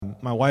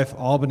My wife,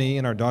 Albany,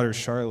 and our daughter,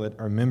 Charlotte,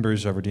 are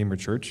members of Redeemer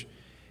Church,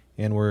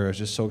 and we're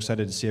just so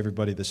excited to see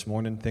everybody this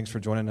morning. Thanks for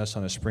joining us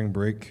on a spring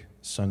break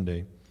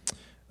Sunday.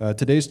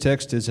 Today's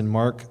text is in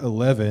Mark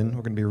 11.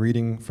 We're going to be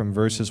reading from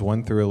verses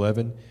 1 through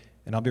 11,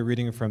 and I'll be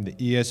reading from the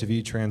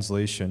ESV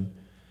translation.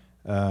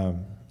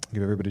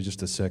 Give everybody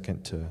just a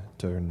second to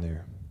turn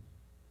there.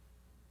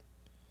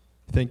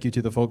 Thank you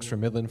to the folks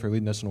from Midland for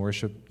leading us in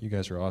worship. You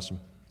guys are awesome.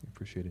 We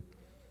appreciate it.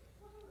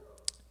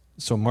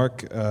 So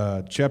Mark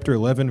chapter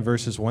 11,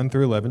 verses 1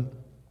 through 11.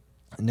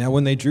 Now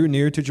when they drew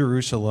near to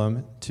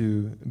Jerusalem,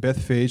 to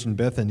Bethphage and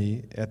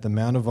Bethany at the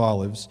Mount of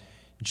Olives,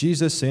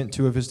 Jesus sent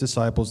two of his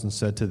disciples and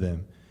said to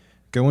them,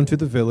 "Go into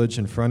the village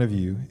in front of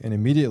you, and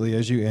immediately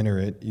as you enter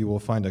it, you will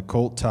find a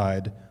colt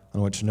tied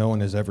on which no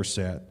one has ever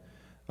sat.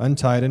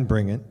 Untie it and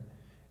bring it.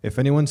 If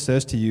anyone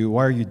says to you,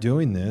 'Why are you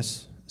doing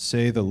this?'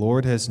 say, 'The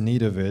Lord has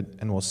need of it,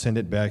 and will send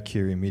it back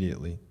here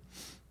immediately.'"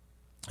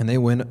 And they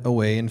went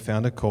away and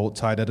found a colt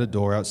tied at a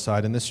door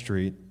outside in the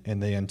street,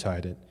 and they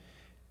untied it.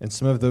 And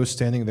some of those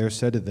standing there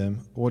said to them,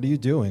 "What are you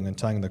doing,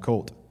 untying the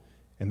colt?"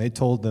 And they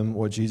told them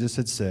what Jesus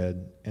had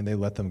said, and they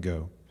let them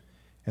go.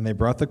 And they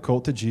brought the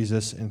colt to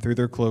Jesus and threw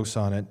their cloaks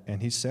on it,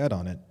 and he sat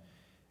on it.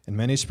 And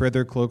many spread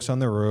their cloaks on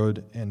the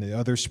road, and the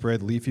others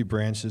spread leafy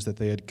branches that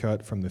they had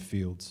cut from the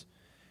fields.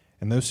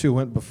 And those who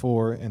went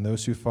before and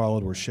those who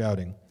followed were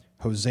shouting,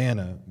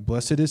 "Hosanna,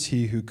 blessed is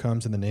he who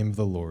comes in the name of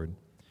the Lord.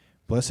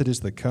 Blessed is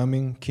the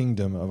coming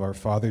kingdom of our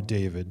father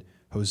David.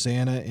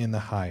 Hosanna in the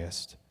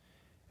highest."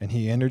 And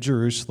he entered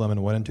Jerusalem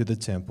and went into the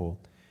temple.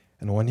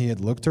 And when he had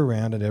looked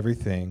around at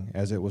everything,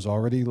 as it was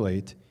already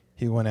late,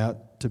 he went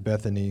out to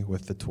Bethany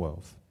with the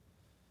 12.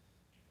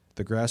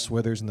 The grass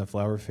withers and the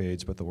flower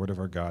fades, but the word of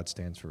our God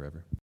stands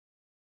forever.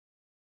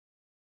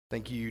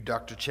 Thank you,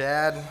 Dr.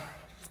 Chad.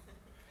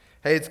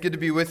 Hey, it's good to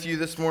be with you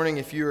this morning.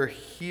 If you are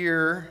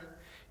here,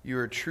 you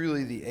are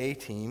truly the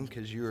A-team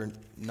because you are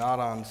not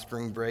on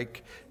spring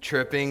break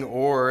tripping,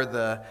 or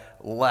the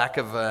lack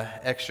of an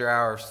extra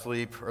hour of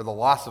sleep, or the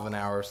loss of an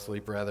hour of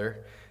sleep,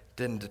 rather,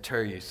 didn't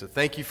deter you. So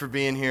thank you for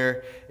being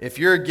here. If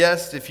you're a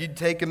guest, if you'd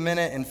take a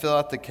minute and fill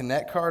out the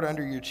Connect card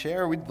under your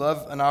chair, we'd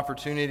love an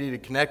opportunity to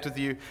connect with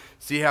you,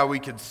 see how we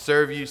could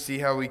serve you, see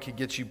how we could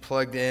get you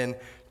plugged in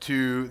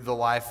to the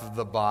life of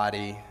the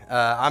body.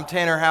 I'm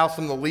Tanner House.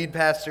 I'm the lead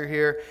pastor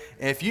here.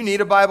 And if you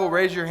need a Bible,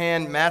 raise your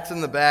hand. Matt's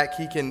in the back.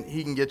 He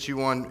can get you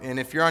one. And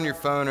if you're on your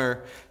phone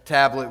or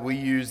tablet, we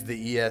use the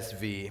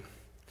ESV.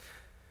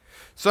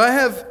 So I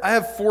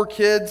have 4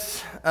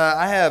 kids.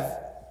 I have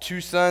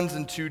 2 sons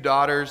and 2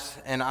 daughters,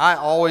 and I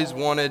always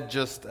wanted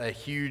just a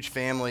huge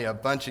family, a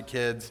bunch of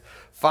kids,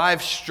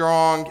 5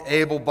 strong,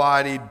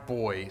 able-bodied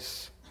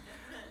boys.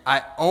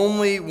 I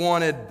only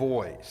wanted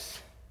boys.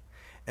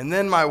 And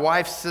then my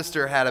wife's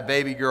sister had a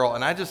baby girl,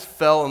 and I just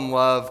fell in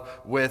love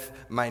with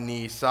my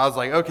niece. So I was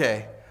like,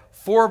 okay,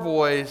 4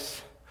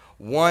 boys,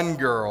 1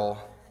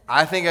 girl.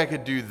 I think I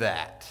could do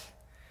that.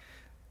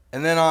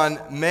 And then on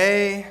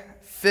May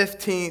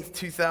 15th,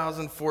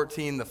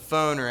 2014, the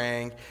phone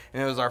rang,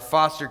 and it was our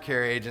foster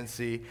care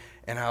agency,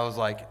 and I was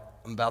like,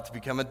 I'm about to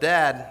become a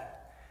dad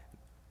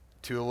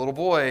to a little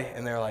boy,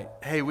 and they're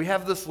like, hey, we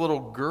have this little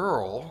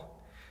girl.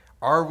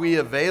 Are we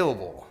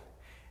available?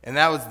 And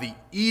that was the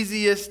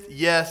easiest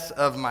yes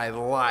of my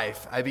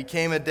life. I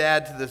became a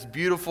dad to this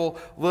beautiful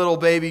little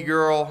baby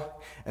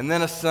girl, and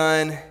then a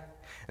son,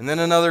 and then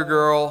another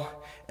girl,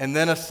 and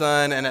then a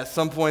son, and at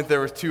some point there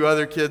were 2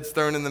 other kids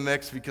thrown in the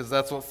mix because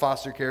that's what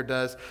foster care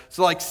does.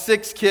 So like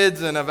 6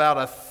 kids in about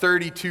a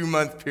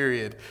 32-month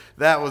period.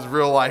 That was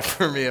real life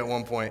for me at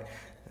one point.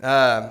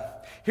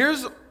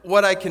 Here's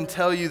what I can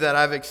tell you that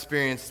I've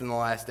experienced in the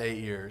last 8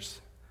 years.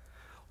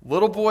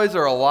 Little boys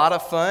are a lot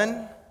of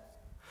fun.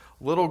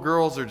 Little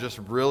girls are just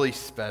really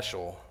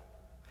special.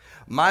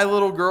 My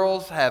little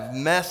girls have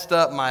messed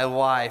up my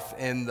life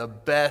in the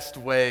best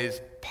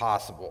ways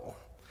possible.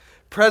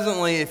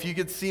 Presently, if you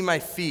could see my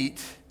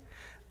feet,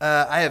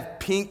 I have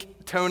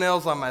pink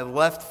toenails on my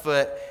left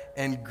foot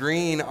and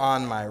green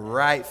on my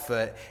right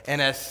foot.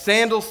 And as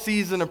sandal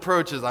season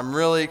approaches, I'm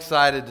really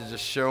excited to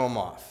just show them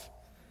off.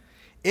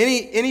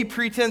 Any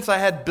pretense I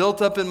had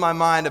built up in my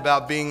mind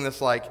about being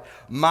this like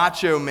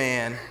macho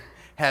man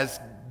has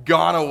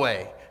gone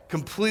away.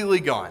 Completely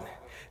gone.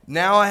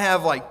 Now I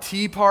have like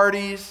tea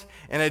parties,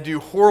 and I do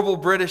horrible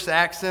British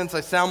accents.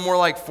 I sound more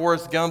like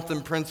Forrest Gump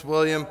than Prince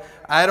William.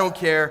 I don't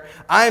care.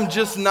 I'm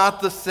just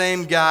not the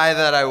same guy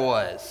that I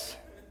was.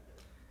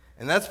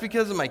 And that's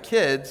because of my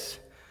kids,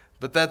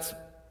 but that's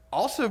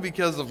also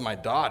because of my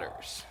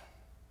daughters.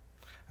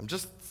 I'm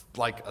just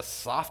like a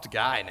soft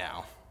guy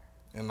now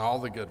in all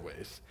the good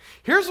ways.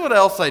 Here's what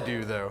else I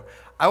do, though.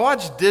 I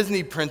watch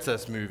Disney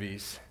princess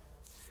movies.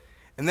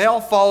 And they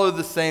all follow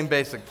the same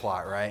basic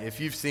plot, right?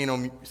 If you've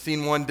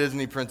seen one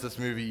Disney princess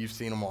movie, you've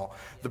seen them all.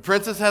 The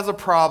princess has a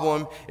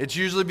problem. It's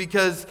usually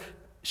because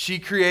she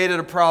created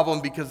a problem,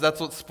 because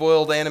that's what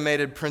spoiled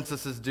animated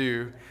princesses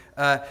do.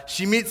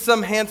 She meets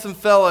some handsome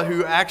fella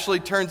who actually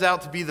turns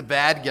out to be the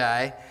bad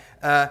guy.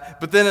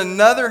 But then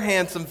another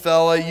handsome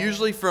fella,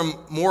 usually from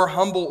more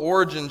humble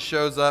origins,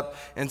 shows up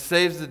and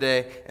saves the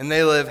day, and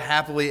they live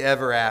happily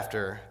ever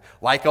after.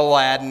 Like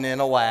Aladdin in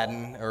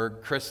Aladdin,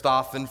 or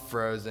Kristoff in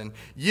Frozen.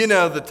 You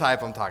know the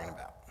type I'm talking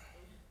about.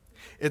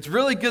 It's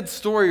really good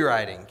story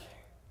writing,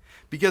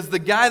 because the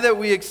guy that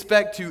we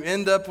expect to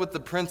end up with the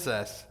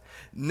princess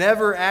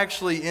never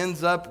actually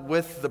ends up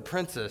with the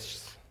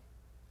princess.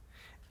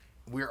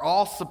 We're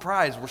all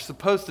surprised. We're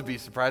supposed to be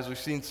surprised. We've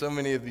seen so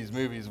many of these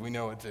movies, we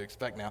know what to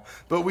expect now.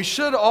 But we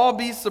should all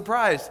be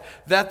surprised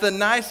that the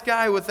nice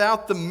guy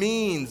without the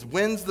means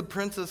wins the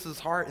princess's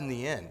heart in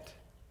the end.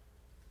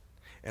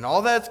 And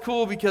all that's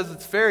cool because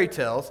it's fairy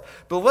tales.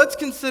 But let's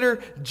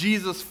consider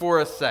Jesus for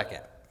a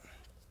second.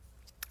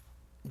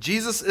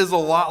 Jesus is a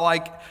lot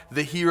like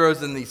the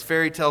heroes in these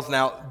fairy tales.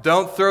 Now,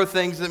 don't throw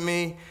things at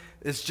me.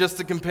 It's just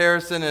a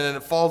comparison, and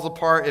it falls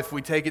apart if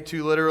we take it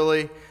too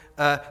literally.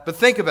 But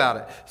think about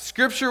it.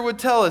 Scripture would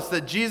tell us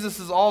that Jesus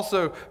is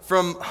also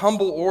from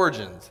humble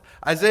origins.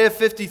 Isaiah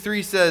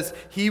 53 says,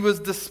 he was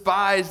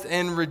despised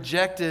and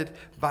rejected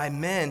by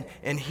men.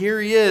 And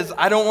here he is.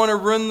 I don't want to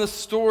ruin the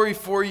story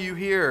for you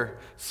here.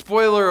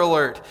 Spoiler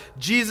alert.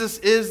 Jesus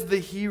is the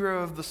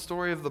hero of the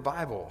story of the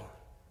Bible.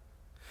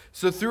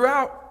 So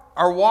throughout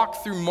our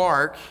walk through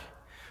Mark,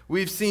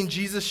 we've seen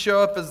Jesus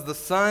show up as the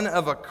son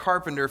of a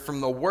carpenter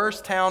from the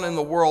worst town in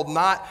the world,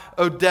 not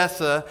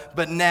Odessa,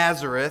 but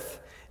Nazareth.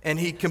 And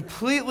he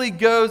completely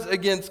goes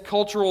against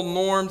cultural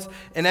norms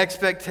and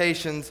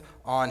expectations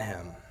on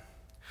him.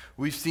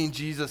 We've seen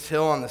Jesus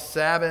heal on the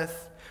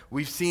Sabbath.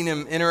 We've seen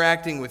him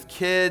interacting with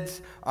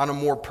kids on a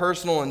more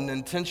personal and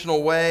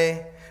intentional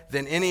way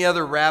than any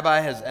other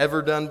rabbi has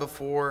ever done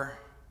before.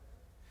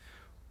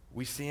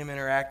 We see him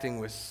interacting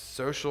with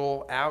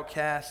social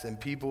outcasts and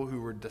people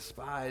who were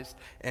despised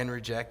and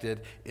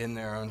rejected in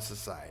their own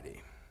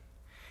society.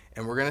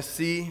 And we're going to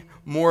see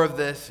more of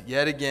this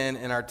yet again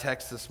in our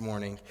text this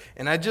morning.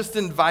 And I just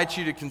invite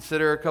you to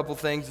consider a couple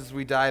things as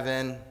we dive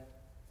in.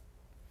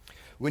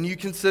 When you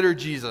consider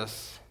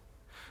Jesus,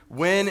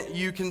 when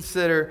you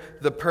consider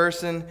the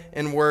person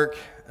and work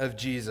of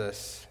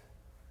Jesus,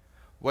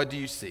 what do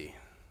you see?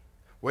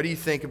 What do you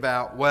think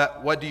about?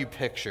 What do you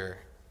picture?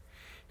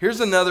 Here's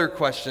another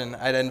question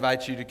I'd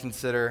invite you to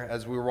consider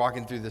as we're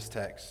walking through this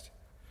text.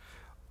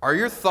 Are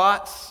your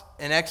thoughts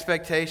and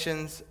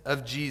expectations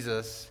of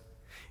Jesus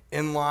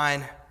in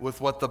line with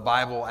what the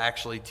Bible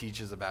actually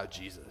teaches about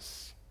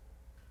Jesus?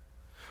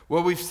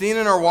 What we've seen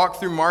in our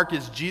walk through Mark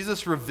is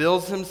Jesus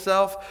reveals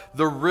himself,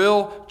 the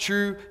real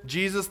true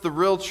Jesus, the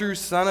real true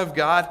Son of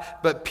God,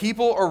 but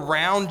people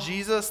around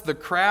Jesus, the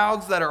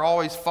crowds that are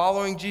always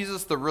following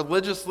Jesus, the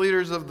religious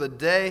leaders of the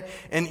day,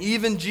 and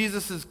even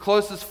Jesus'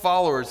 closest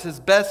followers, his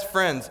best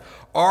friends,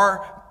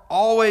 are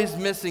always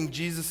missing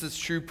Jesus'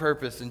 true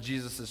purpose and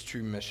Jesus'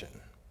 true mission.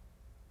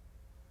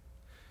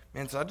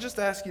 Man, so I'd just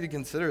ask you to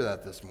consider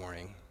that this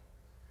morning.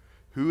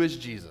 Who is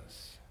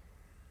Jesus?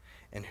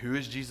 And who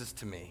is Jesus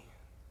to me?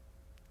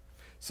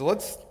 So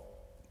let's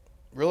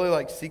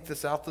really seek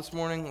this out this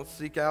morning. Let's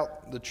seek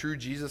out the true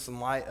Jesus in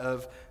light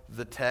of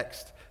the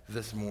text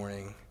this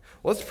morning.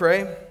 Let's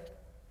pray,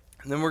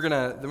 and then we're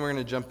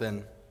gonna jump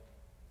in.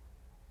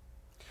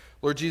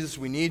 Lord Jesus,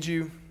 we need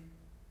you.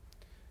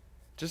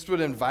 Just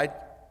would invite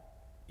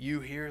you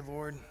here,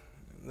 Lord,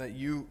 that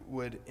you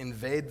would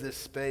invade this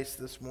space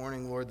this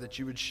morning, Lord, that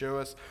you would show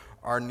us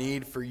our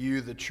need for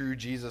you, the true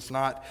Jesus,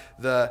 not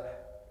the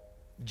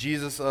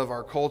Jesus of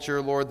our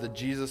culture, Lord, the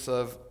Jesus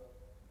of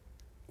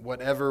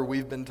whatever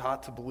we've been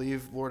taught to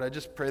believe. Lord, I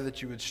just pray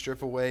that you would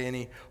strip away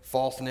any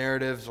false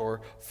narratives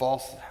or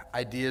false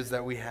ideas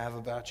that we have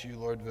about you,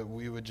 Lord, but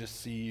we would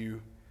just see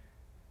you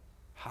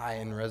high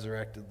and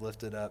resurrected,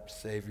 lifted up,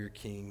 Savior,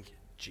 King,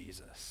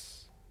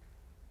 Jesus.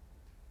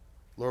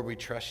 Lord, we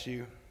trust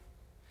you.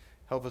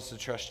 Help us to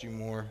trust you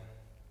more.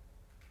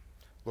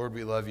 Lord,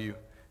 we love you.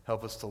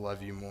 Help us to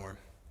love you more.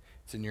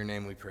 It's in your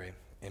name we pray.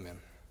 Amen.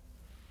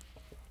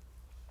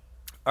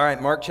 All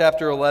right, Mark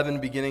chapter 11,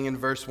 beginning in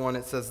verse 1,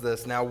 it says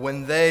this. Now,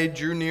 when they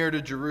drew near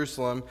to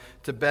Jerusalem,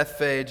 to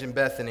Bethphage and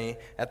Bethany,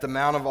 at the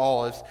Mount of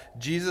Olives,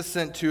 Jesus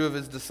sent two of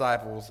his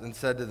disciples and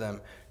said to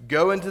them,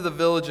 Go into the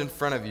village in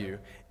front of you,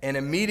 and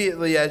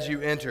immediately as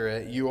you enter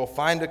it, you will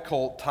find a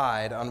colt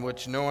tied on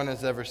which no one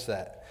has ever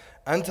sat.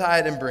 Untie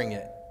it and bring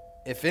it.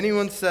 If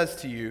anyone says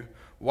to you,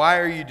 Why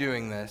are you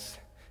doing this?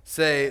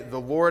 Say, The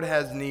Lord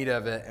has need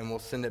of it, and we'll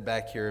send it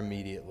back here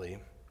immediately.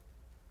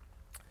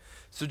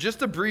 So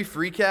just a brief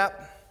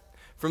recap.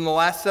 From the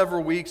last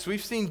several weeks,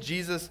 we've seen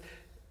Jesus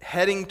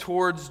heading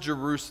towards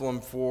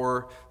Jerusalem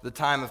for the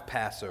time of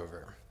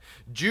Passover.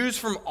 Jews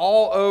from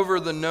all over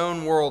the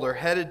known world are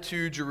headed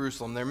to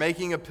Jerusalem. They're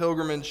making a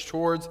pilgrimage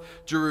towards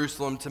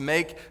Jerusalem to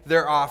make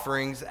their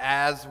offerings,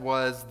 as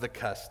was the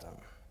custom.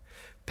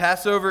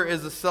 Passover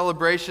is a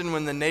celebration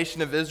when the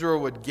nation of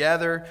Israel would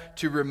gather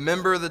to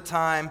remember the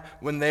time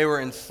when they were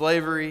in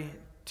slavery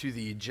to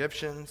the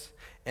Egyptians.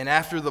 And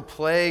after the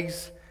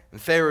plagues, and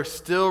Pharaoh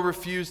still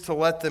refused to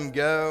let them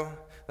go.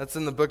 That's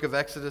in the book of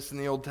Exodus in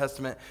the Old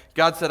Testament.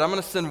 God said, I'm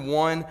going to send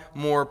one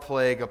more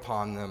plague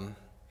upon them.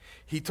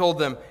 He told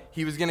them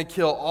he was going to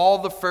kill all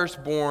the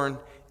firstborn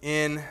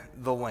in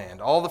the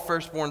land, all the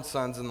firstborn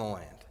sons in the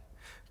land.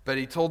 But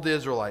he told the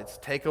Israelites,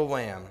 take a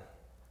lamb,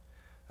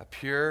 a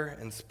pure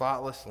and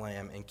spotless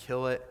lamb, and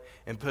kill it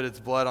and put its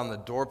blood on the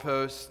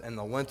doorposts and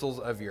the lintels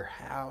of your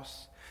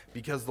house,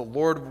 because the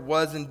Lord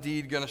was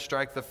indeed going to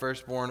strike the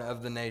firstborn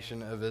of the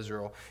nation of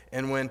Israel.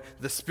 And when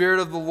the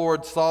Spirit of the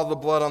Lord saw the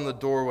blood on the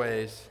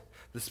doorways,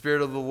 the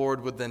Spirit of the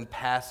Lord would then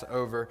pass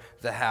over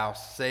the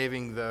house,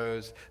 saving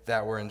those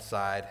that were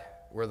inside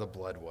where the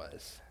blood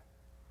was.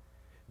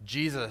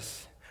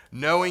 Jesus,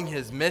 knowing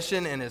his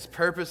mission and his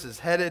purpose, is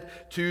headed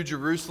to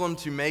Jerusalem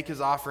to make his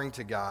offering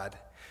to God.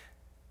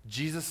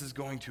 Jesus is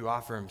going to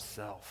offer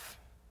himself.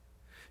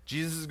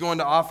 Jesus is going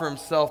to offer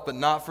himself, but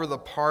not for the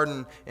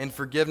pardon and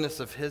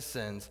forgiveness of his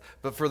sins,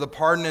 but for the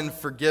pardon and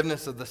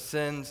forgiveness of the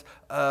sins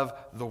of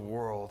the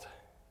world.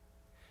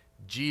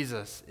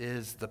 Jesus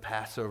is the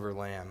Passover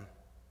lamb.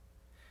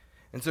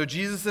 And so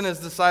Jesus and his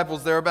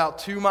disciples, they're about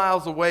 2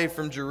 miles away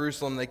from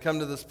Jerusalem. They come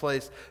to this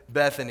place,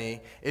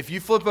 Bethany. If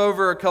you flip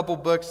over a couple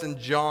books in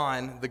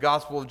John, the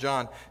Gospel of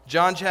John,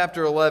 John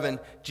chapter 11,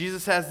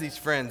 Jesus has these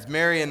friends,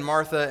 Mary and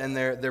Martha and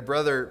their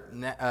brother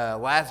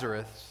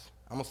Lazarus.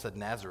 I almost said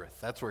Nazareth.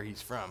 That's where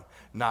he's from.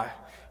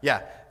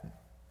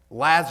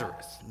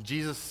 Lazarus.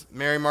 Jesus,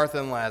 Mary, Martha,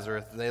 and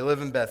Lazarus. They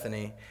live in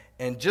Bethany.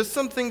 And just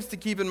some things to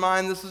keep in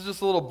mind. This is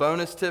just a little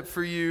bonus tip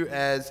for you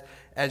as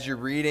you're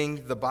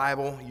reading the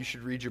Bible. You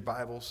should read your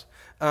Bibles.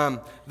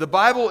 The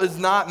Bible is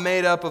not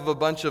made up of a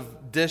bunch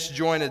of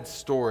disjointed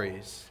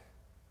stories.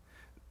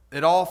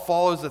 It all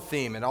follows a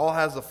theme. It all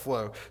has a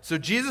flow. So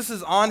Jesus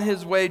is on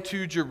his way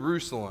to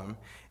Jerusalem,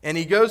 and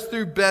he goes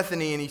through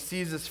Bethany, and he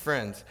sees his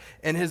friends.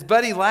 And his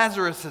buddy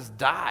Lazarus has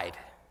died.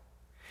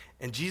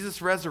 And Jesus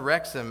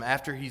resurrects him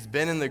after he's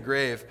been in the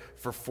grave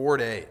for 4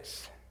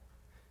 days.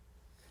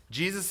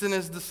 Jesus and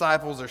his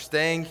disciples are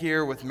staying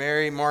here with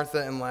Mary,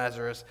 Martha, and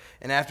Lazarus.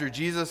 And after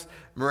Jesus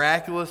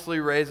miraculously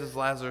raises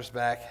Lazarus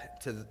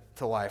back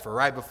to life, or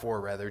right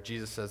before, rather,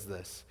 Jesus says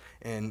this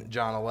in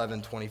John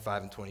 11,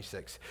 25 and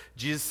 26.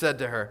 Jesus said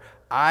to her,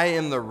 I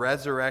am the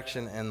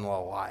resurrection and the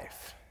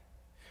life.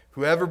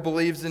 Whoever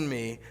believes in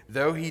me,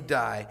 though he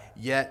die,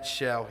 yet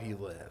shall he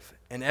live.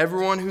 And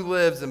everyone who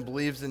lives and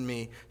believes in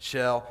me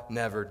shall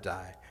never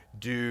die.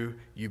 Do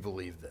you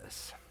believe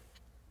this?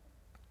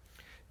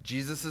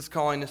 Jesus is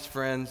calling his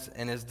friends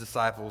and his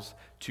disciples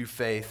to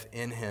faith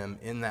in him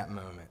in that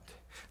moment.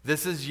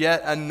 This is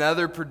yet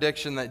another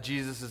prediction that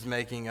Jesus is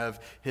making of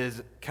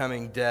his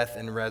coming death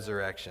and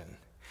resurrection.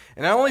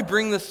 And I only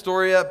bring this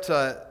story up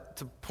to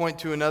point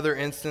to another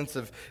instance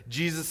of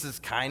Jesus'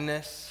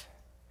 kindness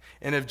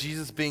and of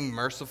Jesus being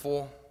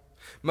merciful.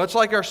 Much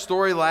like our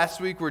story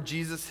last week where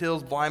Jesus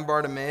heals blind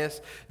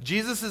Bartimaeus,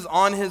 Jesus is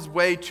on his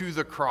way to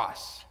the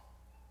cross.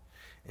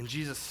 And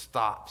Jesus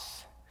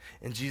stops.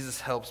 And Jesus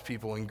helps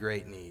people in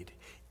great need,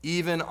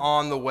 even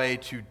on the way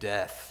to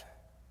death.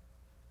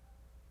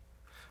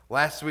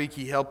 Last week,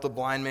 he helped the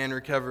blind man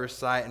recover his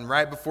sight, and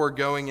right before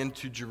going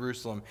into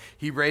Jerusalem,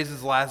 he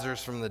raises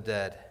Lazarus from the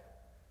dead,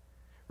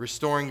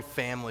 restoring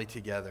family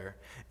together.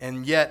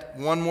 And yet,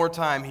 one more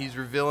time, he's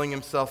revealing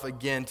himself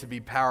again to be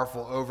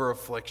powerful over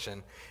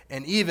affliction.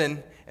 And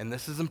even, and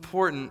this is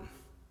important,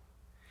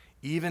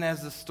 even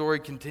as the story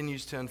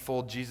continues to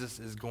unfold, Jesus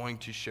is going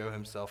to show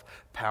himself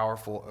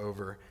powerful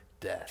over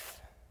death.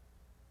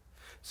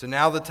 So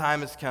now the time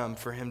has come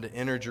for him to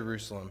enter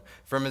Jerusalem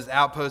from his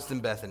outpost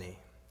in Bethany.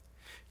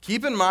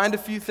 Keep in mind a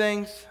few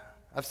things.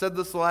 I've said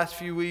this the last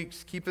few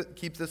weeks.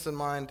 Keep this in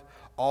mind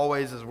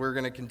always as we're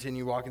going to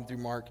continue walking through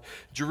Mark.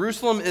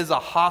 Jerusalem is a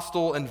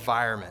hostile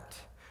environment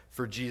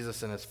for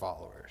Jesus and his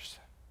followers.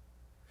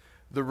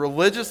 The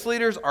religious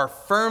leaders are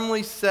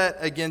firmly set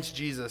against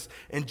Jesus,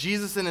 and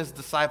Jesus and his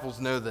disciples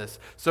know this.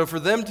 So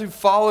for them to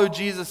follow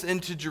Jesus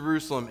into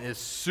Jerusalem is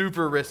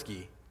super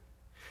risky.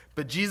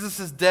 But Jesus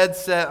is dead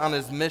set on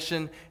his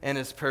mission and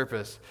his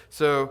purpose.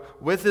 So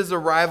with his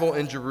arrival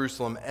in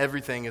Jerusalem,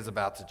 everything is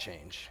about to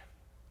change.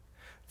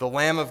 The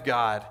Lamb of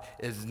God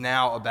is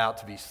now about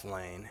to be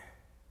slain.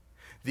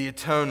 The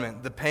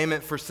atonement, the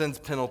payment for sin's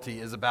penalty,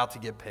 is about to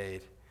get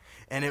paid.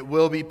 And it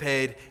will be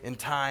paid in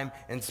time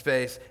and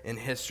space in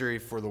history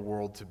for the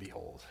world to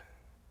behold.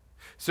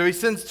 So he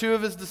sends 2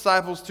 of his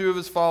disciples, 2 of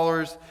his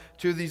followers,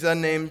 2 of these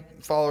unnamed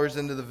followers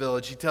into the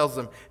village. He tells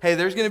them, hey,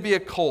 there's going to be a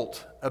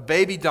colt, a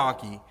baby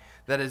donkey,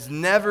 that has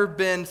never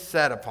been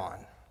sat upon.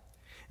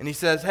 And he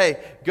says, hey,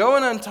 go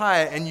and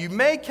untie it, and you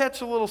may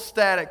catch a little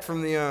static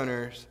from the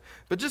owners,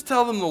 but just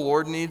tell them the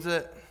Lord needs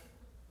it.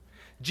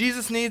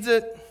 Jesus needs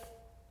it,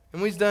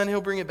 and when he's done,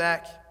 he'll bring it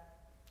back.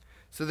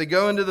 So they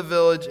go into the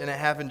village, and it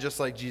happened just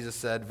like Jesus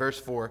said. Verse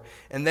 4,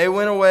 and they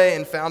went away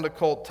and found a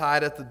colt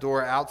tied at the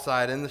door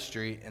outside in the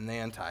street, and they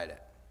untied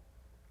it.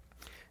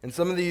 And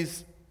some of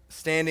these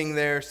standing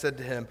there said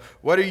to him,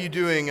 what are you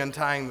doing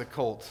untying the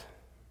colt?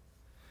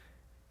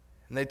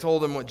 And they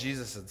told him what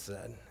Jesus had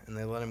said, and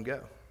they let him go.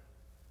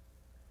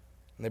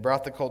 And they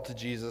brought the colt to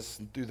Jesus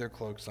and threw their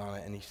cloaks on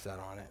it, and he sat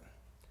on it.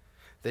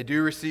 They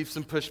do receive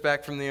some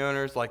pushback from the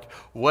owners, like,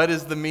 what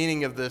is the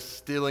meaning of this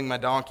stealing my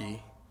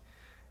donkey?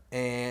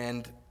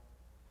 And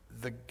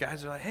the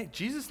guys are like, hey,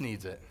 Jesus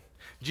needs it.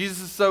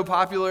 Jesus is so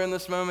popular in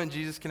this moment.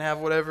 Jesus can have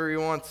whatever he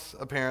wants,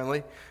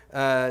 apparently.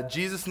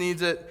 Jesus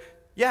needs it.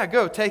 Yeah,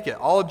 go, take it.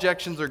 All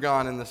objections are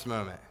gone in this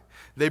moment.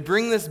 They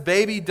bring this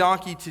baby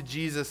donkey to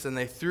Jesus, and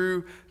they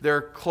threw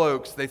their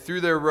cloaks, they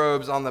threw their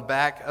robes on the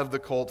back of the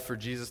colt for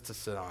Jesus to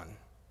sit on.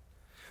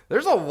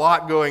 There's a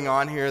lot going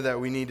on here that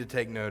we need to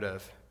take note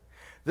of.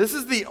 This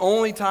is the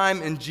only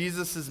time in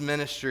Jesus'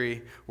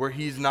 ministry where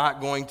he's not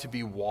going to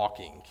be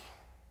walking.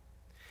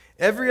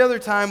 Every other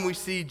time we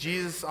see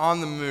Jesus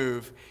on the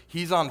move,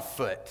 he's on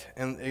foot,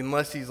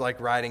 unless he's like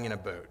riding in a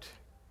boat.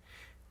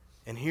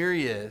 And here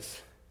he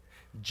is,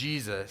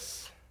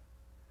 Jesus,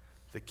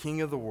 the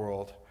King of the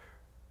world,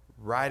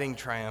 riding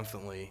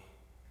triumphantly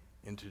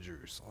into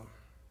Jerusalem.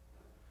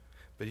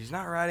 But he's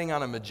not riding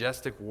on a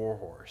majestic war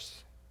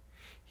horse.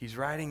 He's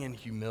riding in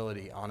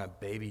humility on a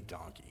baby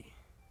donkey.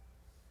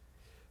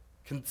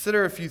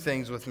 Consider a few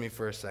things with me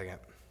for a second.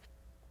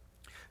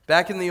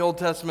 Back in the Old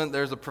Testament,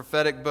 there's a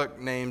prophetic book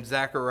named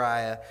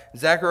Zechariah.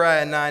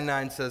 Zechariah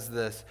 9:9 says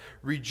this,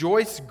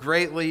 "Rejoice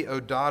greatly, O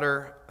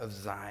daughter of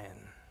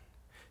Zion.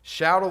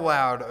 Shout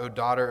aloud, O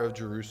daughter of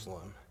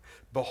Jerusalem.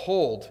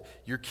 Behold,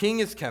 your king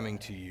is coming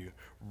to you.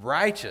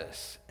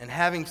 Righteous and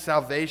having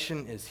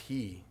salvation is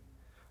he,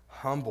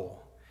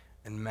 humble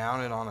and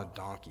mounted on a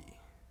donkey,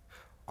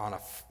 on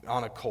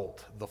a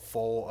colt, the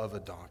foal of a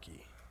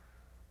donkey."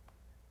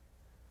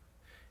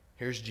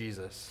 Here's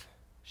Jesus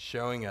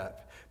showing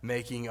up,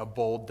 making a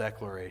bold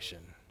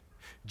declaration.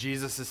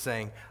 Jesus is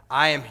saying,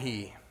 I am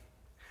he.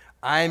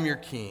 I am your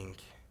king.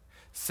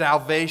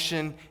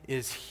 Salvation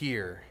is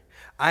here.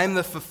 I am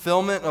the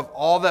fulfillment of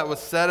all that was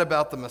said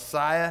about the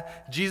Messiah.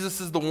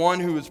 Jesus is the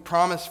one who was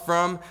promised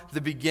from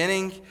the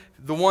beginning,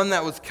 the one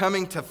that was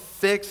coming to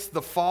fix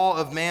the fall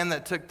of man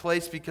that took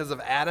place because of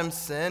Adam's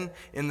sin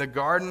in the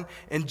garden.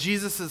 And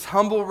Jesus'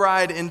 humble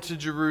ride into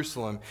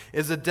Jerusalem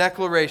is a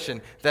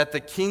declaration that the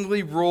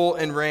kingly rule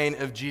and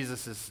reign of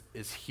Jesus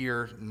is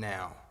here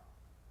now.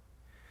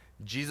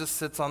 Jesus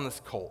sits on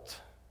this colt.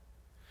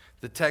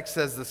 The text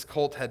says this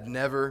colt had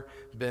never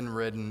been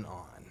ridden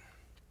on.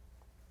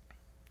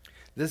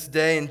 This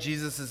day in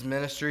Jesus'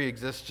 ministry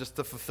exists just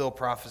to fulfill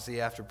prophecy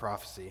after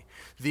prophecy.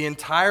 The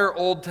entire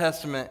Old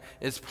Testament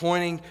is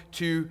pointing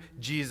to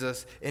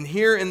Jesus. And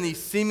here in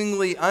these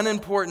seemingly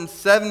unimportant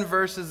 7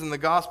 verses in the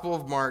Gospel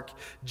of Mark,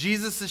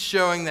 Jesus is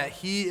showing that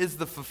he is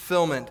the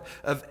fulfillment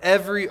of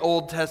every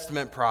Old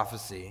Testament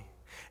prophecy.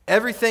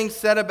 Everything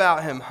said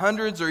about him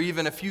hundreds or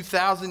even a few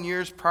thousand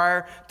years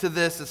prior to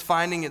this is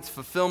finding its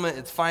fulfillment,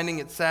 it's finding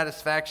its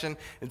satisfaction,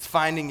 it's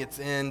finding its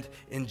end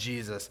in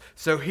Jesus.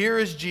 So here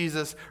is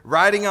Jesus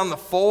riding on the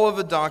foal of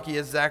a donkey,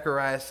 as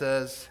Zechariah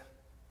says.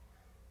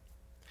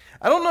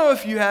 I don't know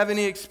if you have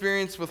any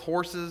experience with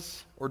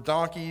horses or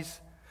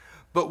donkeys,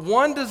 but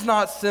one does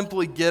not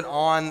simply get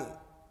on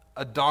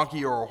a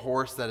donkey or a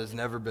horse that has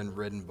never been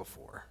ridden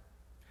before.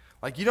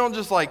 Like, you don't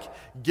just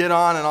get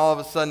on and all of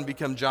a sudden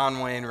become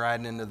John Wayne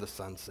riding into the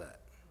sunset.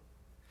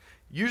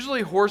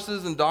 Usually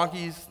horses and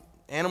donkeys,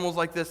 animals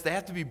like this, they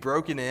have to be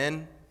broken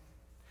in.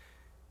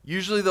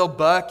 Usually they'll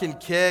buck and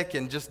kick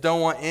and just don't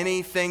want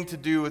anything to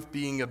do with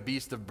being a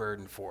beast of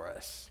burden for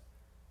us.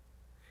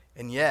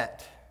 And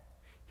yet,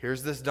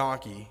 here's this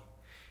donkey,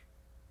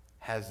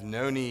 has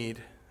no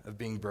need of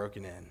being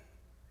broken in.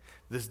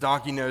 This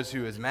donkey knows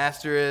who his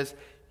master is.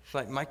 It's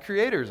like, my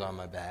Creator's on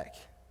my back.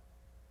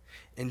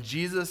 And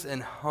Jesus, in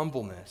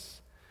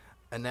humbleness,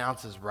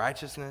 announces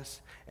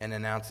righteousness and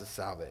announces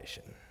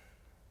salvation.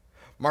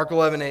 Mark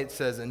 11:8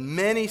 says, "And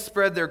many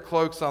spread their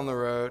cloaks on the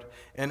road,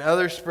 and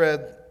others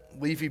spread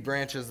leafy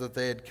branches that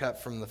they had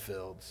cut from the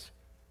fields."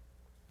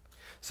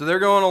 So they're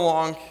going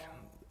along.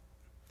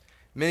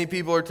 Many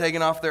people are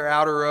taking off their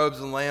outer robes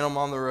and laying them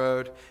on the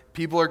road.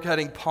 People are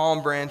cutting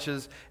palm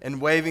branches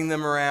and waving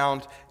them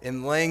around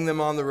and laying them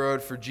on the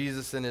road for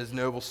Jesus and his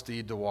noble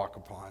steed to walk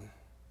upon.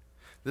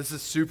 This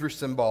is super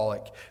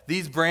symbolic.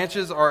 These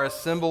branches are a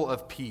symbol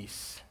of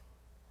peace.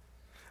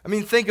 I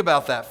mean, think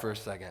about that for a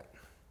second.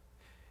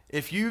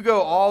 If you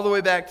go all the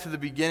way back to the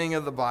beginning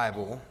of the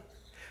Bible,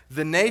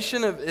 the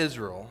nation of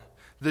Israel,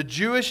 the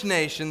Jewish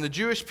nation, the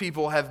Jewish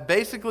people have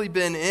basically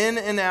been in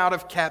and out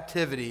of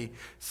captivity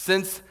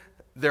since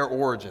their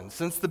origin,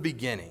 since the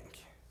beginning.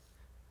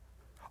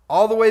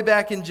 All the way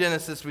back in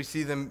Genesis, we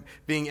see them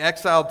being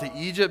exiled to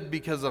Egypt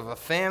because of a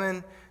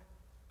famine,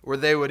 where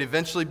they would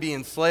eventually be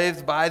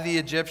enslaved by the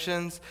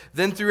Egyptians.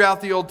 Then throughout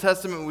the Old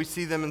Testament, we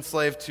see them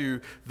enslaved to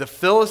the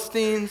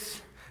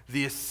Philistines,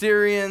 the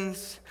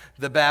Assyrians,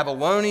 the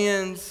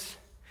Babylonians.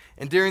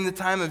 And during the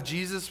time of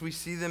Jesus, we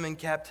see them in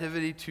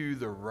captivity to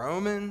the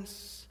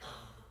Romans.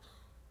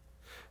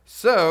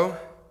 So,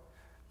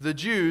 the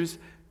Jews,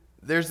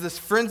 there's this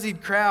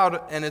frenzied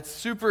crowd, and it's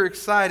super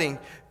exciting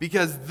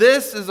because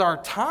this is our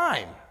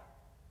time.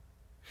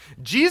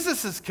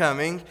 Jesus is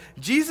coming.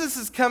 Jesus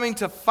is coming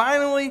to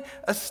finally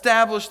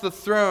establish the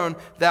throne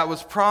that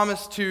was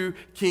promised to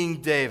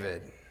King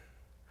David.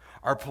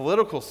 Our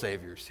political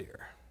saviors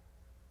here.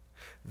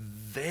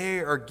 They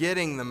are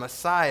getting the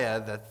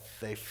Messiah that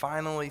they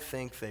finally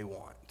think they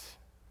want.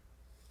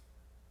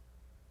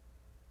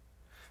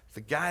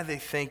 The guy they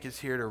think is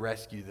here to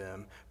rescue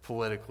them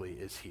politically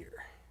is here.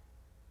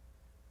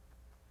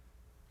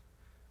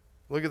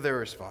 Look at their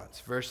response.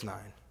 Verse 9.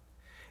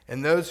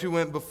 And those who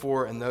went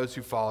before and those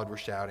who followed were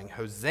shouting,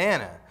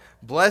 Hosanna!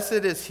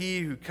 Blessed is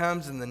he who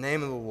comes in the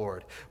name of the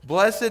Lord.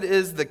 Blessed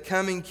is the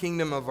coming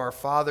kingdom of our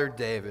father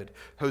David.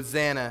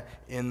 Hosanna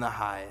in the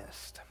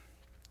highest.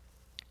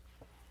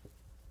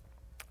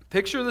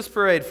 Picture this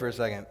parade for a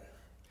second.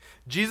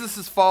 Jesus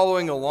is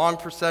following a long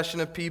procession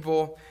of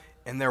people,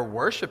 and they're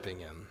worshiping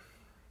him.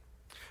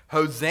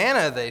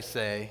 Hosanna, they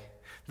say.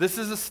 This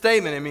is a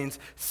statement. It means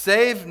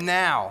save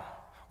now,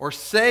 or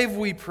save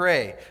we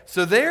pray.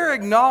 So they're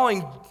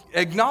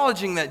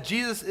acknowledging that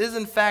Jesus is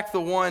in fact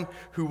the one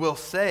who will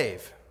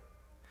save.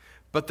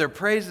 But their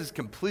praise is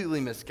completely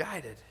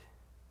misguided,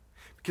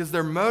 because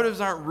their motives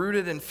aren't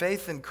rooted in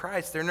faith in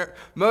Christ. Their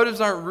motives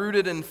aren't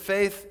rooted in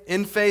faith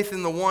in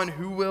the one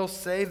who will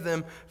save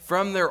them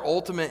from their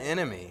ultimate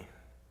enemy.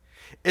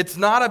 It's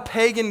not a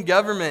pagan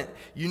government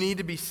you need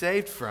to be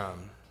saved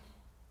from.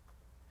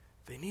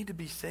 They need to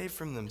be saved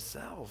from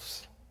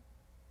themselves.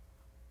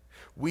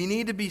 We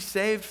need to be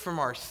saved from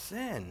our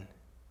sin.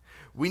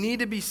 We need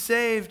to be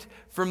saved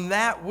from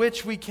that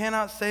which we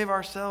cannot save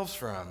ourselves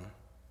from.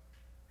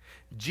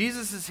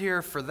 Jesus is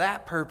here for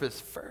that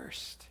purpose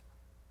first.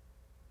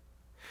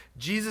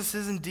 Jesus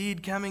is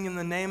indeed coming in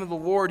the name of the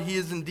Lord. He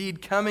is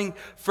indeed coming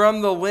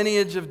from the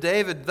lineage of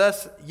David.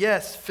 Thus,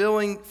 yes,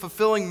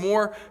 fulfilling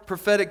more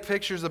prophetic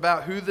pictures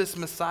about who this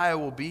Messiah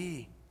will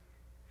be.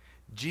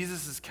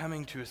 Jesus is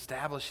coming to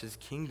establish his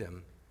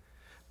kingdom.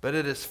 But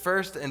it is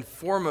first and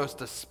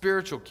foremost a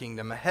spiritual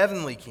kingdom, a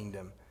heavenly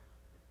kingdom.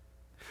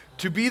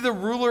 To be the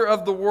ruler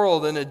of the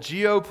world in a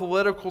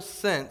geopolitical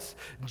sense,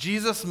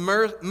 Jesus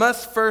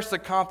must first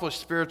accomplish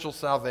spiritual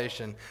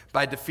salvation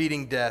by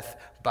defeating death,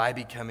 by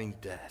becoming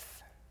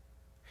death.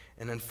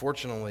 And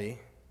unfortunately,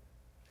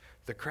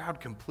 the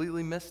crowd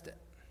completely missed it.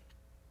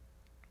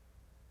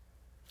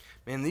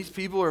 Man, these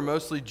people are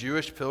mostly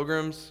Jewish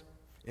pilgrims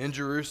in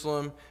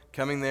Jerusalem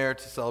coming there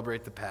to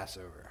celebrate the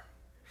Passover.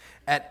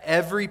 At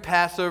every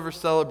Passover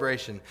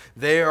celebration,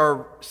 they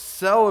are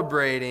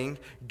celebrating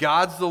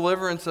God's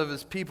deliverance of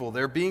his people.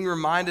 They're being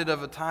reminded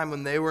of a time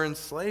when they were in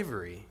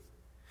slavery.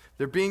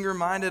 They're being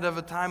reminded of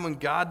a time when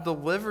God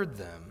delivered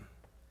them.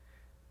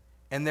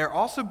 And they're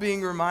also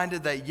being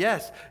reminded that,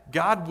 yes,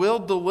 God will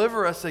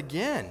deliver us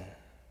again.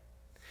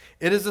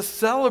 It is a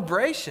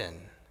celebration,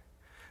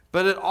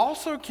 but it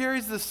also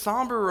carries this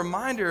somber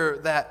reminder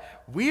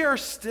that we are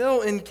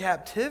still in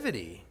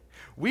captivity.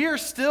 We are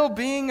still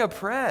being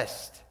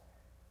oppressed.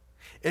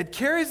 It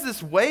carries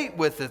this weight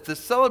with it. The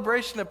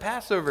celebration of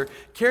Passover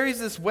carries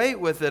this weight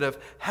with it of,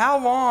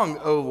 how long,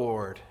 O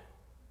Lord?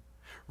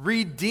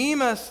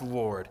 Redeem us,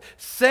 Lord.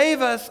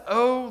 Save us,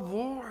 O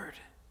Lord.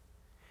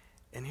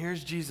 And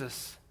here's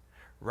Jesus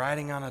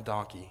riding on a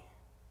donkey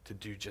to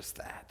do just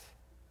that.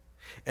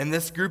 And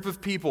this group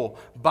of people,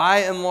 by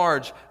and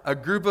large, a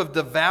group of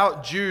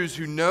devout Jews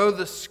who know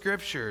the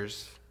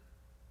scriptures,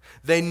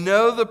 they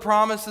know the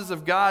promises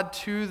of God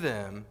to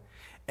them,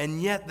 and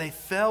yet they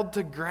failed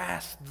to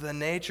grasp the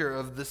nature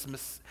of this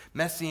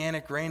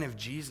messianic reign of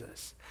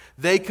Jesus.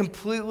 They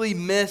completely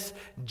miss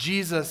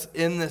Jesus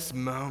in this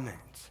moment.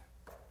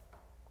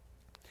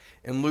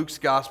 In Luke's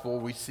gospel,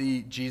 we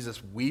see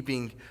Jesus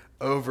weeping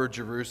over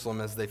Jerusalem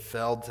as they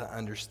failed to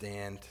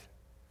understand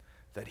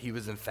that he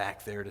was in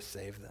fact there to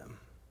save them.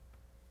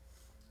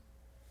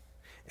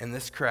 And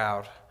this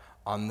crowd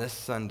on this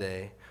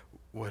Sunday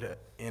would,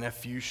 in a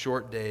few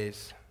short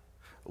days,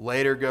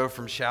 later go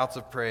from shouts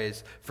of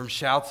praise, from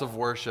shouts of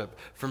worship,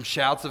 from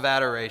shouts of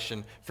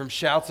adoration, from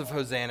shouts of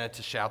Hosanna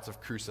to shouts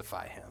of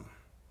crucify him.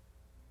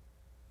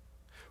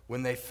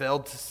 When they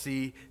failed to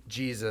see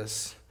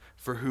Jesus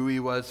for who he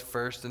was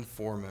first and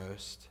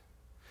foremost,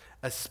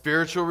 a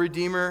spiritual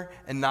redeemer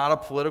and not a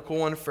political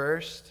one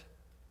first,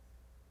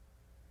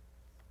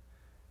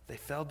 they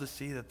failed to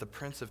see that the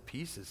Prince of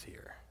Peace is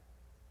here.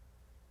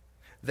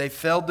 They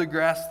failed to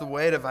grasp the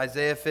weight of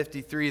Isaiah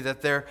 53,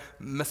 that their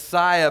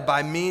Messiah,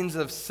 by means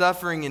of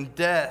suffering and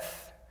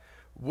death,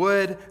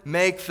 would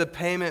make the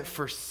payment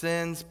for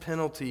sin's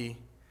penalty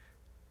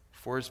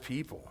for his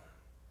people.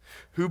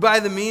 Who by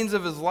the means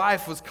of his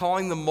life was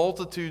calling the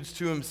multitudes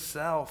to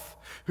himself.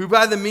 Who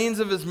by the means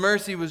of his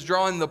mercy was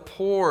drawing the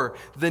poor,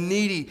 the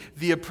needy,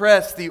 the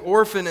oppressed, the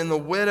orphan, and the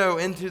widow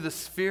into the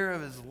sphere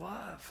of his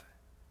love.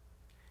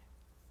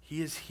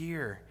 He is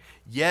here,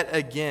 yet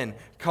again,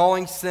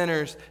 calling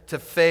sinners to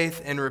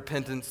faith and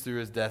repentance through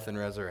his death and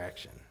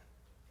resurrection.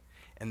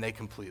 And they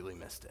completely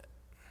missed it.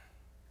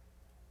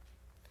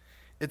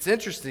 It's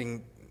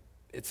interesting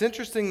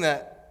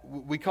that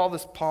we call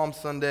this Palm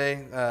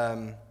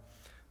Sunday,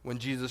 when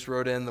Jesus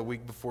rode in the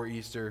week before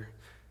Easter,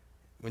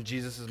 when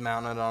Jesus is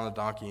mounted on a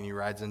donkey and he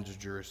rides into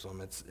Jerusalem.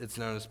 It's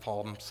known as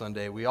Palm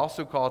Sunday. We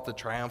also call it the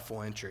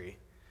triumphal entry.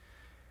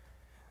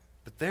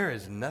 But there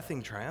is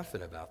nothing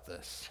triumphant about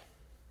this.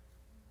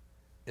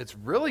 It's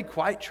really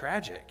quite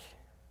tragic.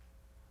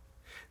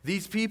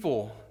 These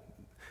people,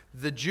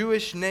 the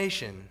Jewish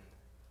nation,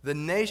 the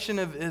nation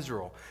of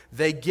Israel,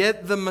 they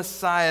get the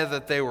Messiah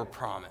that they were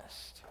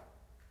promised.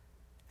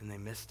 and they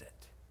missed it.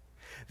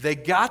 They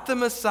got the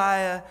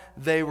Messiah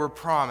they were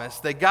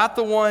promised. They got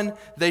the one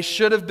they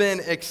should have been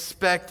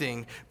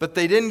expecting, but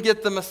they didn't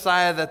get the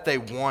Messiah that they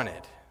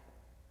wanted.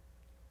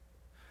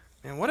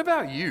 And what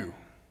about you?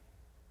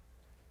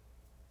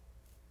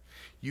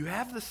 You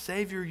have the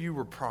Savior you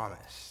were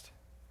promised,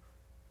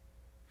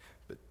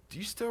 but do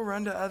you still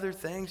run to other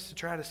things to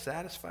try to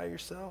satisfy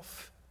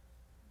yourself?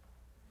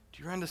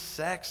 Do you run to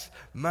sex,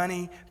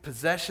 money,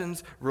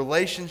 possessions,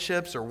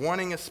 relationships, or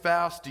wanting a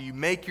spouse? Do you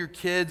make your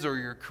kids or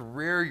your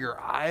career your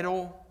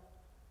idol?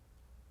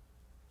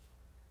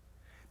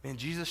 Man,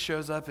 Jesus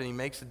shows up and he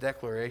makes a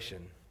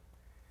declaration.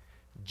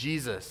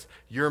 Jesus,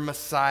 your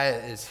Messiah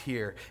is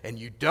here, and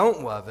you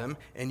don't love him,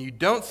 and you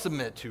don't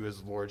submit to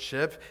his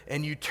lordship,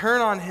 and you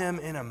turn on him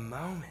in a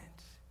moment,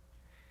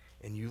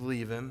 and you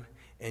leave him,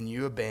 and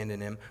you abandon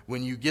him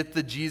when you get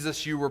the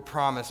Jesus you were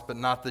promised, but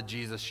not the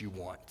Jesus you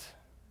want.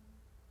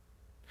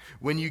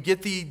 When you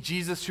get the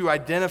Jesus who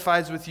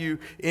identifies with you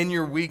in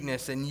your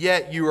weakness, and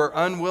yet you are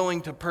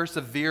unwilling to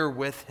persevere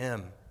with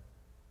him.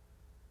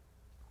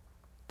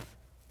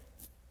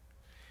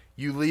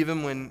 You leave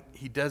him when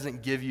he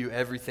doesn't give you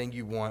everything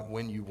you want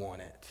when you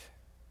want it.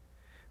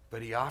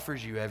 But he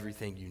offers you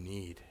everything you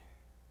need.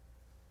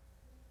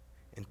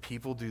 And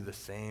people do the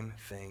same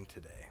thing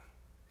today.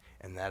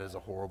 And that is a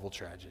horrible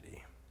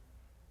tragedy.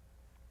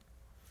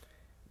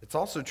 It's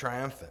also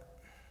triumphant.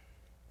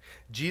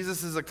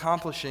 Jesus is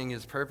accomplishing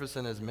his purpose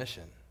and his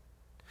mission.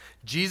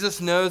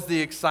 Jesus knows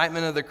the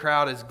excitement of the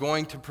crowd is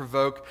going to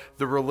provoke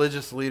the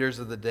religious leaders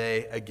of the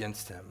day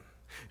against him.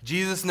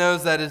 Jesus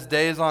knows that his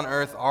days on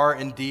earth are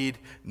indeed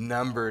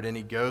numbered, and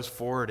he goes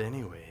forward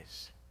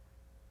anyways.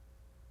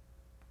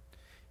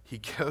 He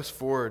goes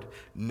forward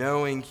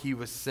knowing he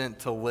was sent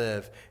to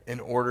live in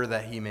order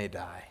that he may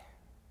die.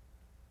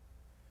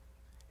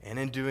 And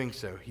in doing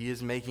so, he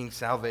is making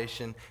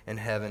salvation and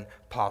heaven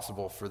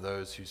possible for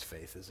those whose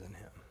faith is in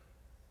him.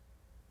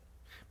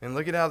 And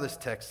look at how this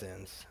text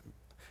ends.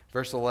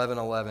 Verse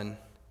 11:11,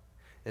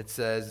 it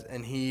says,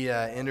 "And he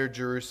entered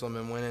Jerusalem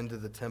and went into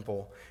the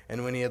temple.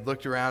 And when he had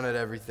looked around at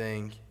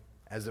everything,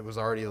 as it was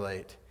already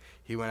late,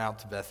 he went out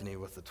to Bethany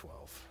with the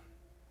 12.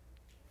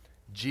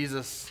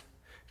 Jesus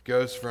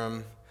goes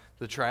from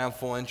the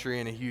triumphal entry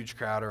and a huge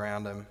crowd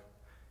around him,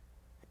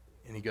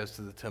 and he goes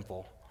to the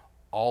temple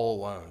all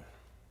alone.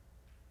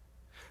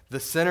 The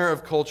center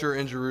of culture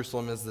in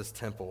Jerusalem is this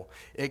temple.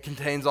 It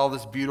contains all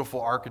this beautiful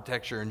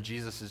architecture, and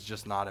Jesus is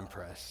just not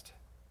impressed.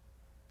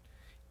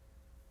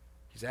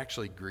 He's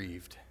actually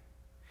grieved.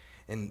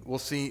 And we'll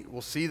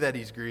see that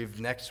he's grieved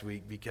next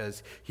week,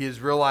 because he is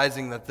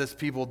realizing that this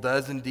people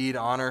does indeed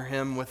honor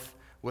him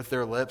with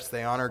their lips.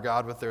 They honor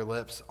God with their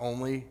lips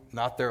only,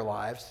 not their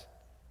lives.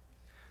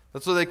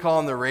 That's what they call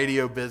in the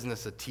radio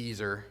business a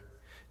teaser.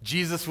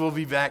 Jesus will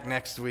be back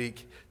next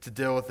week to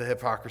deal with the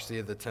hypocrisy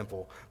of the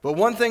temple. But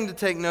one thing to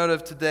take note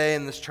of today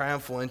in this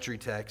triumphal entry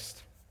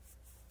text,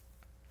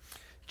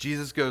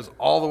 Jesus goes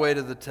all the way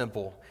to the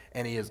temple,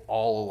 and he is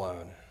all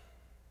alone.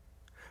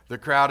 The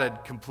crowd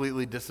had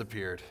completely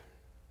disappeared.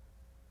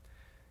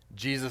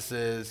 Jesus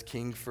is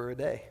king for a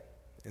day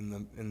in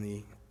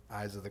the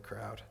eyes of the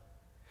crowd.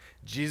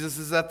 Jesus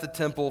is at the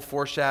temple,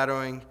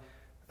 foreshadowing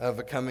of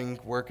a coming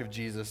work of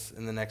Jesus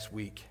in the next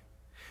week.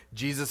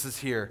 Jesus is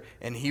here,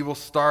 and he will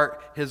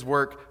start his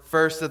work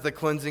first at the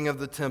cleansing of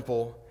the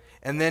temple,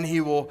 and then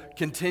he will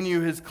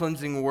continue his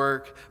cleansing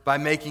work by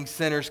making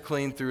sinners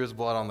clean through his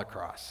blood on the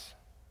cross.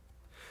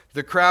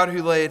 The crowd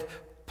who laid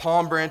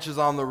palm branches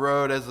on the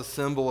road as a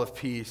symbol of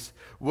peace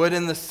would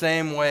in the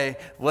same way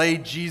lay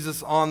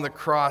Jesus on the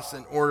cross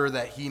in order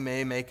that he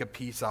may make a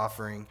peace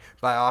offering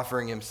by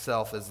offering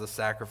himself as the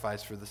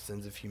sacrifice for the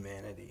sins of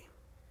humanity.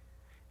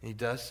 And he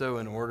does so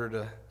in order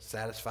to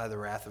satisfy the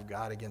wrath of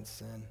God against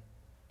sin.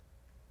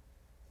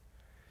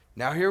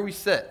 Now here we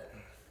sit,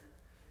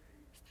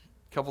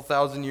 a couple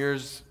thousand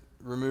years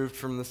removed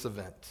from this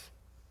event.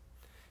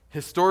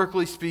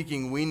 Historically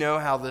speaking, we know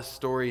how this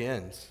story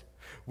ends.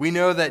 We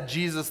know that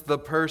Jesus, the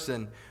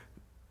person,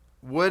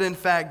 would in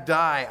fact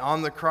die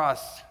on the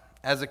cross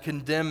as a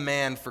condemned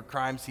man for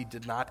crimes he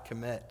did not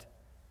commit.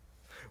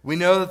 We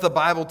know that the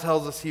Bible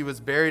tells us he was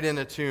buried in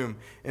a tomb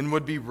and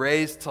would be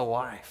raised to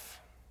life.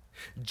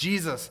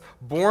 Jesus,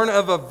 born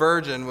of a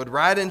virgin, would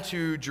ride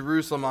into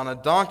Jerusalem on a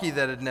donkey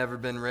that had never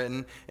been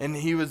ridden, and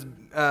he was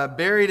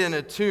buried in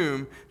a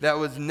tomb that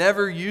was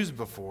never used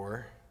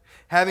before,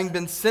 having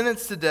been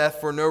sentenced to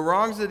death for no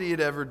wrongs that he had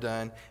ever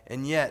done,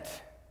 and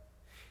yet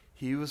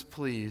he was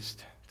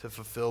pleased to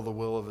fulfill the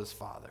will of his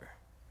Father.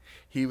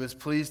 He was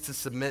pleased to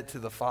submit to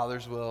the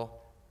Father's will.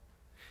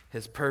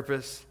 His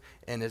purpose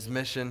and his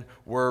mission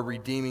were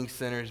redeeming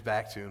sinners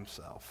back to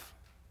himself.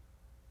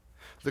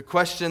 The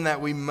question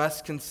that we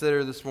must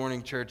consider this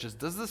morning, church, is,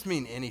 does this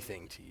mean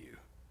anything to you?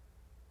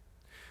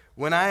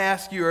 When I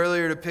asked you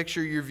earlier to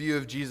picture your view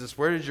of Jesus,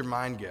 where did your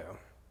mind go?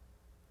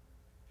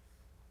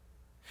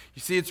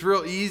 You see, it's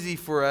real easy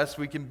for us.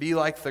 We can be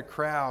like the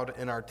crowd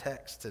in our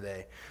text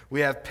today.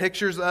 We have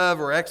pictures of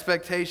or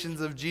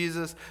expectations of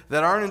Jesus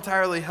that aren't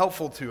entirely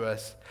helpful to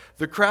us.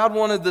 The crowd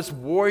wanted this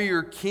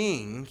warrior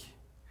king,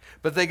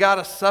 but they got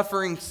a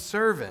suffering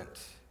servant.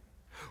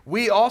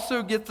 We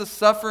also get the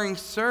suffering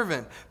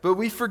servant, but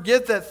we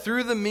forget that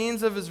through the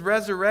means of his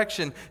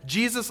resurrection,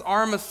 Jesus,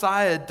 our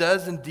Messiah,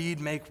 does indeed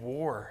make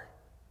war.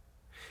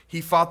 He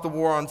fought the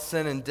war on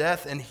sin and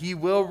death, and he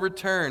will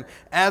return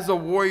as a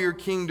warrior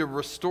king to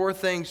restore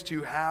things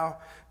to how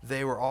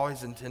they were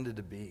always intended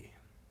to be.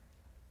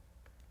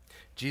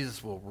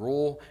 Jesus will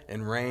rule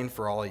and reign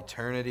for all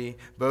eternity,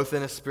 both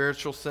in a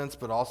spiritual sense,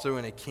 but also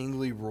in a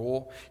kingly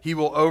rule. He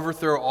will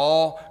overthrow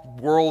all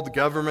world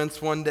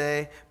governments one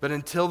day, but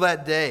until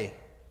that day,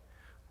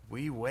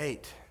 we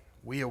wait.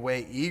 We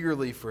await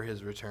eagerly for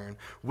his return,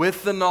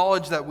 with the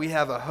knowledge that we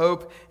have a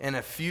hope and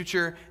a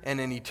future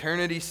and an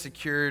eternity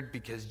secured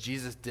because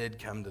Jesus did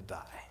come to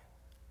die.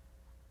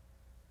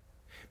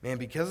 Man,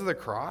 because of the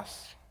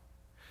cross,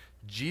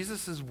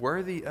 Jesus is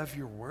worthy of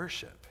your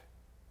worship.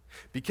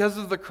 Because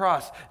of the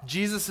cross,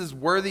 Jesus is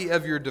worthy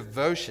of your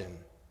devotion.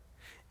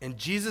 And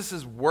Jesus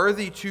is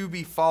worthy to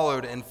be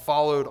followed and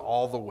followed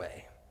all the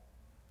way.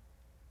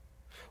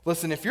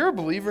 Listen, if you're a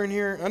believer in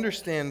here,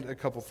 understand a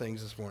couple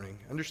things this morning.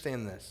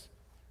 Understand this.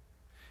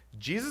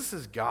 Jesus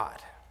is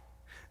God.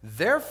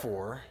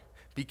 Therefore,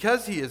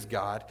 because he is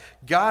God,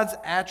 God's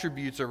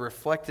attributes are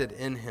reflected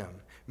in him.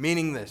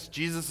 Meaning this,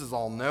 Jesus is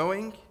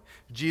all-knowing,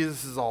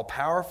 Jesus is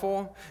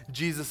all-powerful,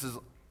 Jesus is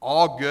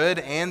all good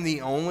and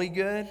the only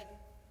good,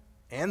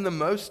 and the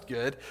most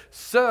good.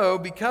 So,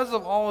 because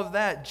of all of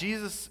that,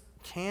 Jesus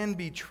can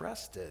be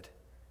trusted.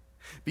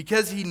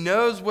 Because he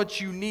knows what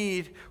you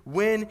need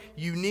when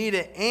you need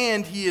it,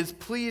 and he is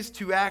pleased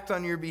to act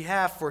on your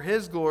behalf for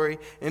his glory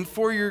and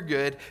for your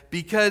good,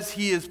 because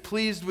he is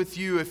pleased with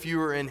you if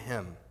you are in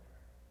him.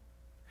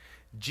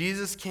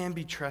 Jesus can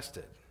be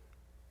trusted.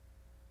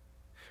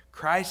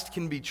 Christ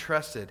can be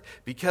trusted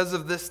because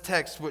of this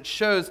text, which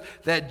shows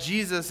that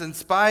Jesus, in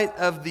spite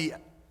of the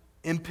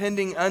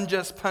impending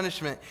unjust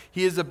punishment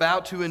he is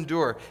about to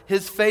endure,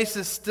 his face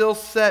is still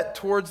set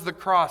towards the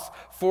cross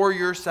for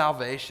your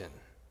salvation.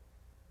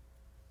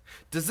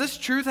 Does this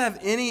truth have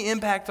any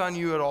impact on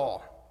you at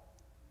all?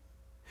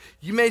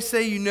 You may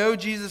say you know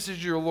Jesus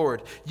is your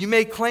Lord. You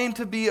may claim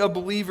to be a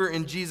believer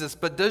in Jesus,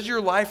 but does your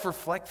life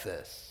reflect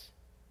this?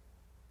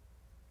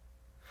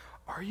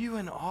 Are you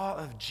in awe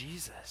of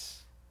Jesus?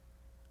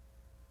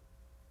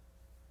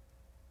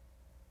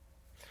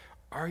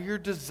 Are your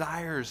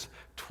desires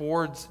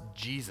towards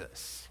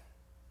Jesus?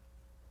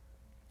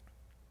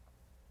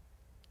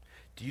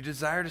 Do you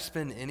desire to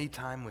spend any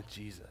time with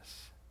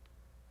Jesus?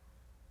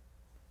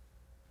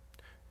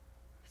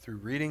 Through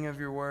reading of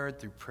your word,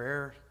 through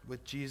prayer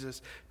with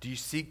Jesus? Do you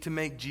seek to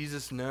make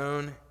Jesus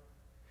known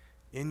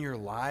in your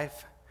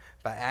life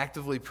by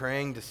actively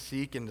praying to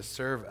seek and to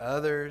serve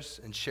others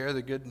and share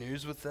the good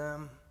news with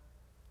them?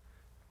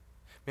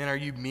 Man, are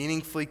you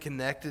meaningfully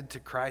connected to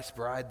Christ's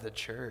bride, the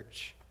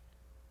church?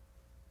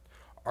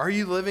 Are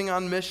you living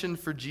on mission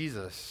for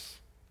Jesus?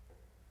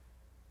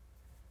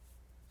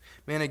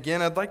 Man,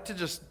 again, I'd like to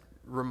just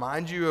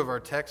remind you of our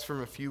text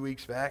from a few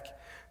weeks back.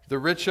 The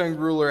rich young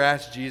ruler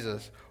asked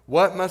Jesus,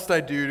 "What must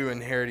I do to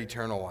inherit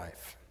eternal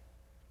life?"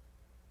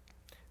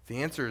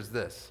 The answer is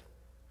this: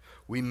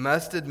 we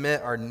must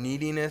admit our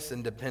neediness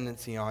and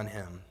dependency on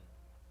him.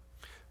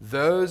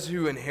 Those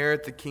who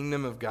inherit the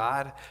kingdom of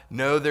God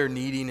know their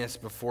neediness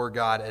before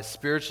God as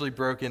spiritually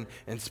broken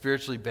and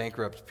spiritually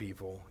bankrupt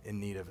people in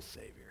need of a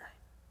Savior.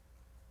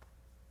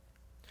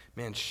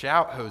 Man,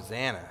 shout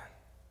Hosanna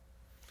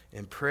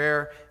in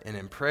prayer and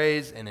in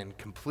praise and in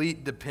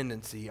complete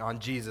dependency on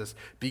Jesus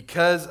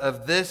because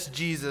of this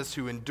Jesus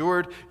who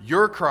endured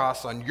your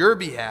cross on your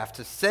behalf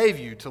to save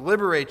you, to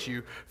liberate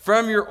you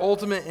from your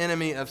ultimate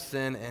enemy of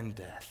sin and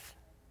death.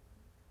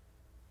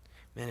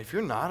 Man, if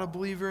you're not a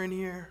believer in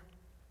here,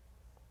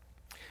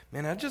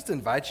 man, I just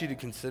invite you to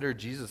consider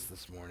Jesus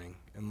this morning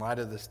in light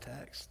of this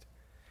text.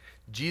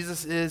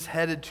 Jesus is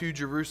headed to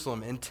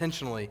Jerusalem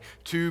intentionally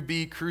to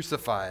be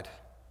crucified.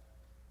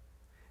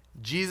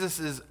 Jesus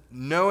is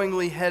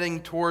knowingly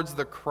heading towards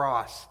the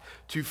cross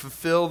to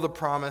fulfill the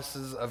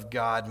promises of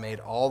God made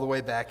all the way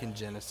back in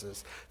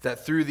Genesis,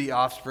 that through the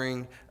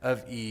offspring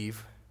of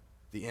Eve,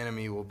 the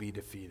enemy will be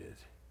defeated.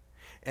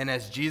 And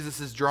as Jesus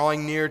is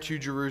drawing near to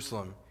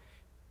Jerusalem,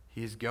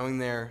 he is going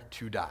there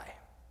to die.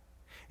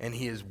 And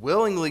he is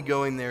willingly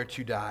going there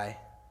to die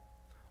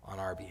on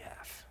our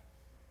behalf.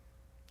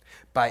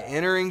 By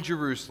entering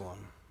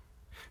Jerusalem,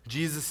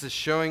 Jesus is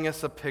showing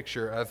us a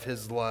picture of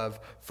his love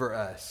for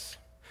us,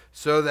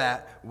 so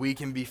that we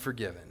can be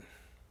forgiven.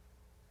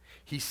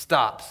 He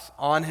stops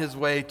on his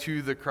way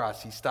to the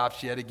cross. He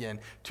stops yet again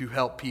to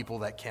help people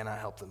that cannot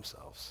help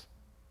themselves.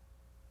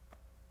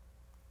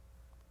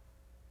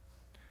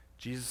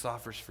 Jesus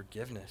offers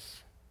forgiveness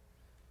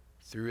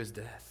through his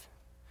death.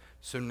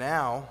 So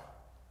now,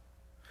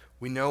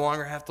 we no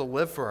longer have to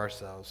live for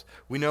ourselves.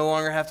 We no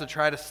longer have to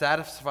try to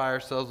satisfy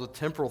ourselves with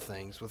temporal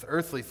things, with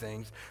earthly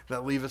things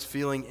that leave us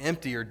feeling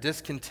empty or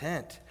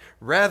discontent.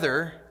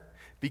 Rather,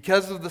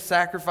 because of the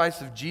sacrifice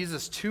of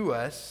Jesus to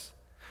us,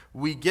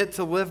 we get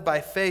to live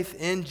by faith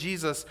in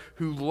Jesus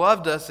who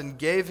loved us and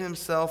gave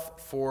himself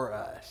for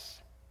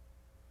us.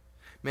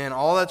 Man,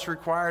 all that's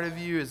required of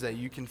you is that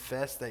you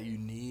confess that you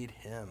need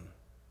him.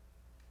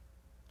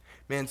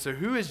 Man, so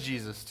who is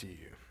Jesus to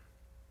you?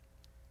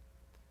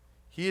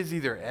 He is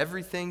either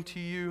everything to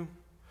you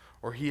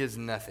or he is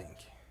nothing.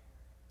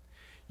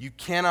 You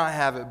cannot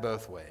have it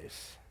both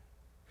ways.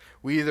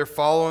 We either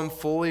follow him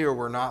fully or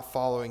we're not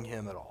following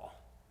him at all.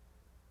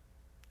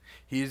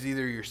 He is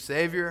either your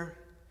Savior,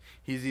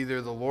 he's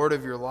either the Lord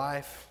of your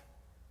life,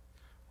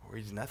 or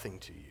he's nothing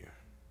to you.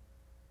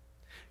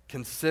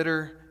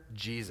 Consider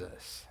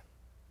Jesus.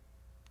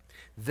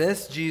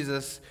 This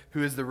Jesus,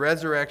 who is the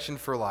resurrection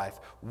for life,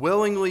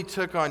 willingly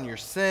took on your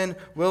sin,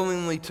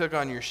 willingly took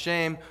on your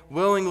shame,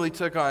 willingly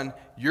took on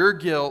your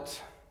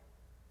guilt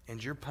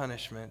and your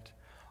punishment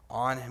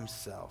on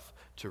himself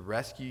to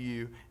rescue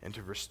you and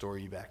to restore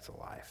you back to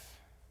life.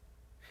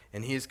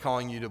 And he is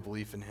calling you to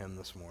believe in him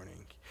this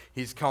morning.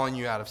 He's calling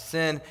you out of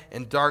sin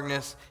and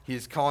darkness. He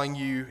is calling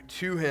you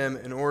to him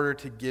in order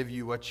to give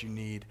you what you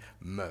need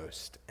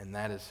most, and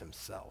that is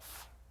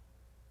himself.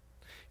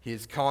 He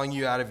is calling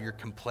you out of your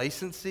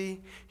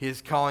complacency. He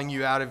is calling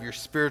you out of your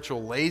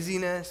spiritual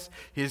laziness.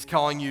 He is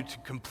calling you to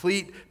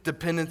complete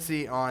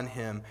dependency on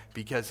him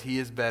because he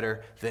is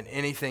better than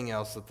anything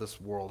else that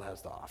this world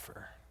has to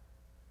offer.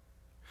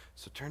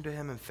 So turn to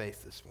him in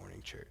faith this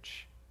morning,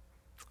 church.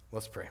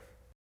 Let's pray.